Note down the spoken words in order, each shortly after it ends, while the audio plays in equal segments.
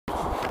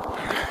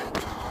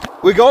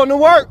We're going to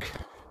work.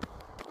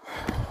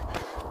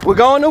 We're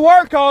going to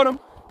work on them.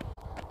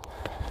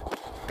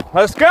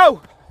 Let's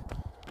go.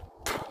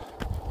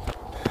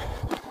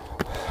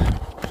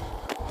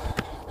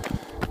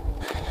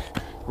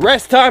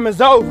 Rest time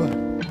is over.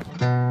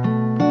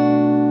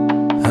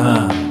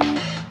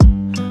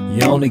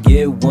 You only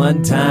get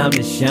one time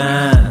to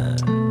shine.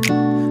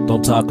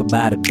 Don't talk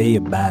about it, be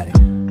about it.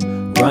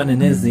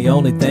 Running is the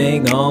only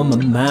thing on my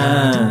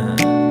mind.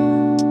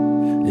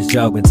 It's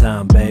jogging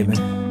time, baby.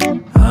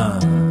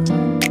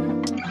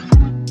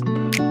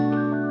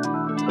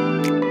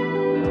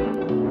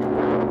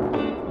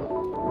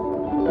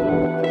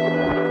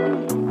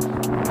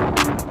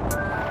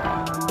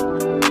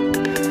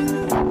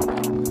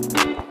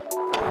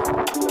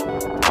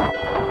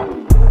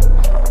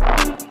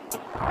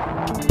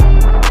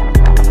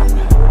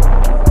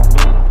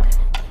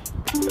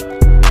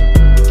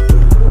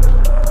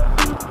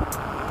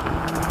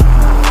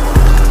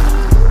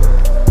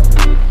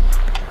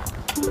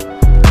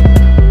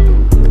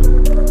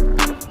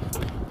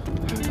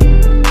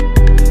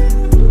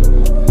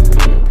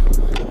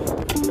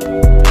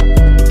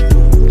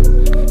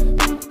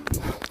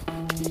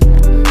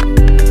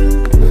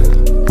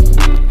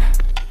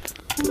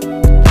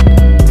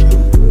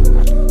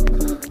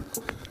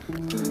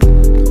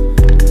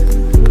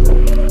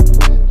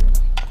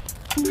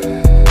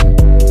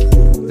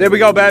 There we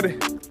go, baby.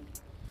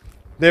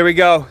 There we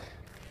go.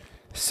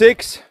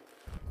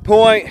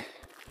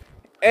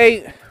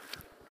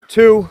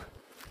 6.82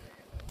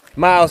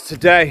 miles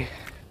today.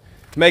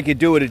 Make it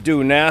do what it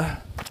do now.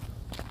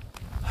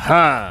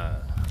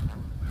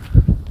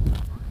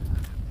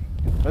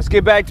 Let's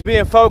get back to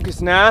being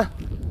focused now.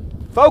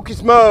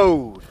 Focus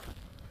mode.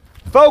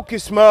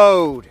 Focus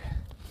mode.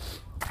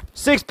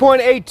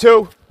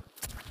 6.82.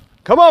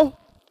 Come on.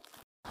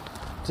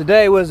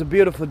 Today was a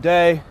beautiful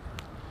day.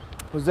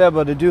 Was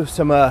able to do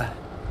some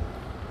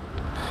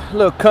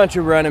little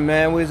country running,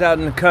 man. We was out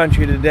in the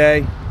country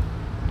today.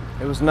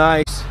 It was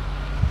nice.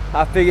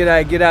 I figured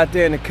I'd get out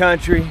there in the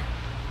country,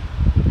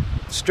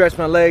 stretch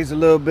my legs a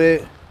little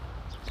bit,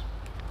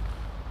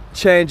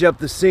 change up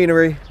the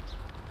scenery,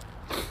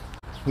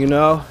 you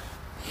know.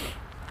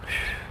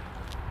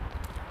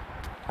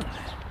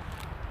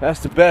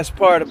 That's the best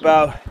part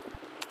about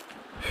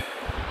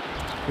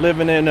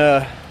living in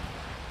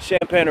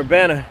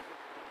Champaign-Urbana,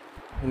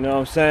 you know what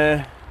I'm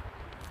saying?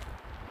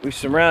 We're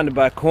surrounded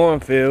by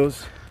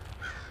cornfields,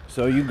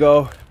 so you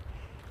go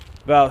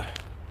about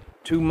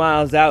 2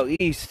 miles out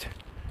east,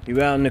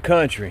 you out in the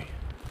country.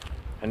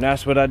 And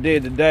that's what I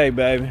did today,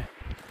 baby.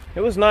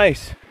 It was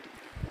nice.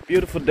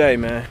 Beautiful day,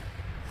 man.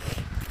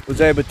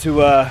 Was able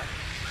to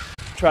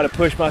try to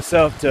push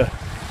myself to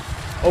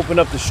open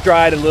up the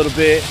stride a little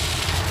bit.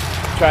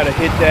 Try to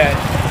hit that,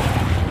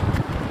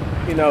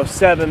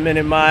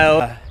 7-minute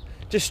mile.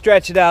 Just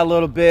stretch it out a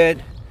little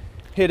bit.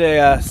 Hit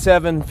a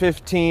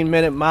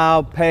 7-15-minute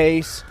mile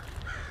pace,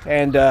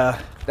 and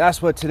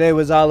that's what today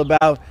was all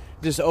about.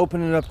 Just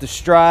opening up the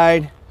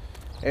stride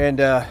and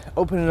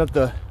opening up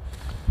the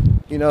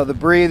the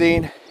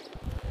breathing.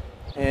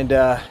 And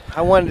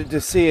I wanted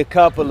to see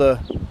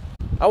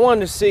I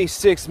wanted to see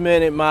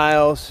 6-minute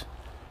miles,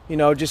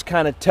 just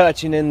kind of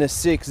touching in the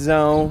 6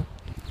 zone.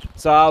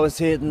 So I was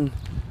hitting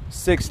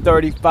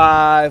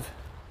 6:35,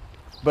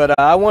 but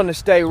I wanted to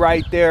stay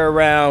right there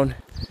around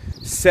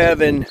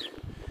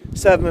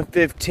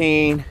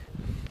 7:15,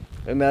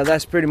 and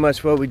that's pretty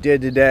much what we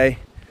did today.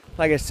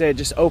 Like I said,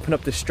 just open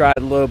up the stride a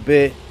little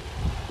bit,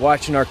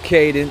 watching our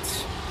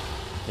cadence,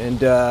 and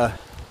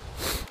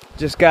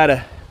just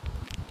gotta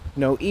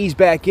ease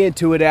back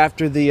into it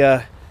after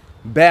the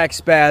back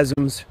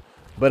spasms.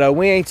 But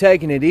we ain't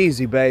taking it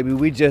easy, baby.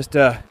 We just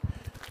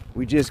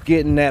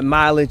getting that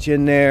mileage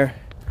in there,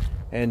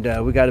 and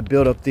we got to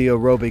build up the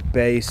aerobic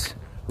base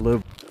a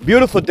little.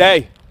 Beautiful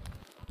day,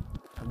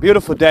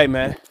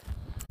 man.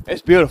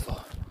 It's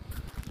beautiful.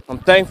 I'm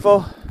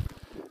thankful,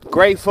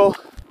 grateful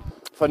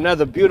for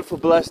another beautiful,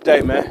 blessed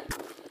day, man.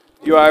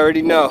 You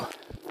already know.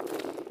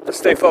 Let's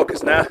stay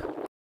focused now.